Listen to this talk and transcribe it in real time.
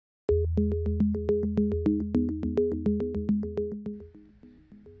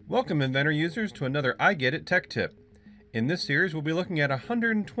Welcome, Inventor users, to another I Get It Tech Tip. In this series, we'll be looking at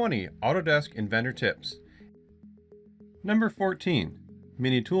 120 Autodesk Inventor tips. Number 14,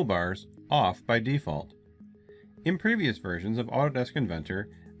 Mini-Toolbars off by default. In previous versions of Autodesk Inventor,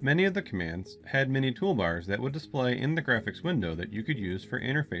 many of the commands had mini-toolbars that would display in the graphics window that you could use for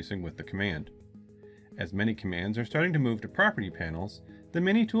interfacing with the command. As many commands are starting to move to property panels, the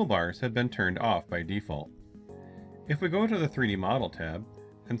mini-toolbars have been turned off by default. If we go to the 3D Model tab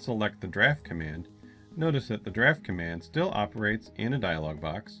and select the Draft command, notice that the Draft command still operates in a dialog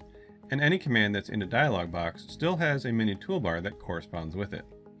box, and any command that's in a dialog box still has a mini-toolbar that corresponds with it.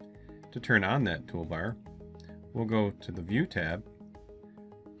 To turn on that toolbar, we'll go to the View tab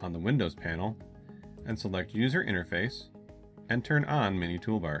on the Windows panel and select User Interface and turn on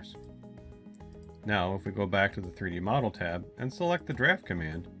Mini-Toolbars. Now, if we go back to the 3D Model tab and select the Draft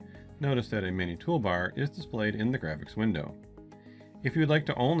command, notice that a mini-toolbar is displayed in the graphics window. If you would like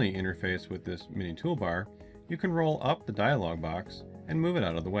to only interface with this mini-toolbar, you can roll up the dialog box and move it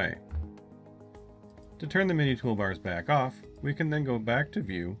out of the way. To turn the mini-toolbars back off, we can then go back to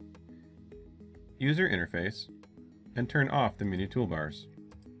View, User Interface, and turn off the mini-toolbars.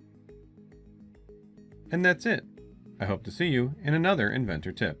 And that's it. I hope to see you in another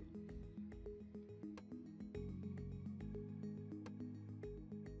Inventor tip.